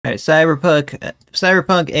Alright,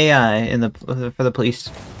 cyberpunk AI in the for the police.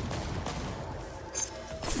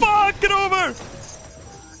 Fuck! Get over!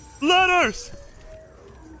 Letters!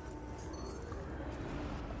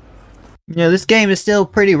 You know, this game is still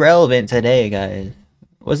pretty relevant today, guys.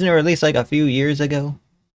 Wasn't it released like a few years ago?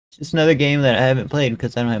 It's just another game that I haven't played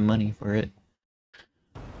because I don't have money for it.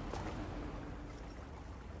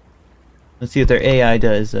 Let's see what their AI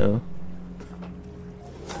does, though.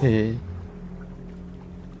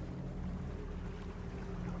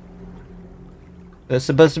 It's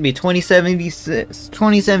supposed to be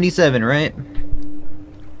 2077, right?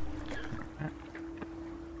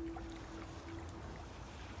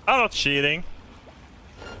 I'm not cheating.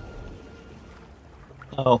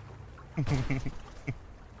 Oh.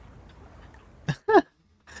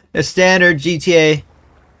 A standard GTA.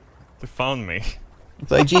 They found me.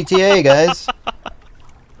 It's like GTA, guys.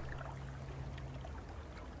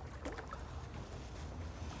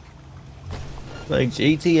 Like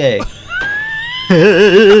GTA.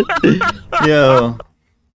 Yo.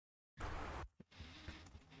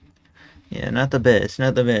 Yeah, not the best,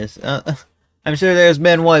 not the best. I'm sure there's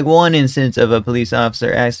been like one instance of a police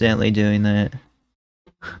officer accidentally doing that.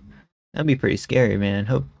 That'd be pretty scary, man.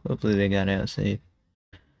 Hopefully they got out safe.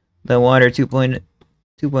 The water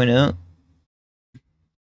 2.0.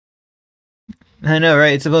 I know,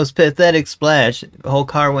 right? It's the most pathetic splash. The whole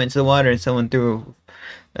car went into the water and someone threw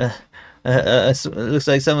it looks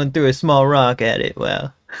like someone threw a small rock at it.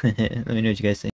 Wow. Let me know what you guys think.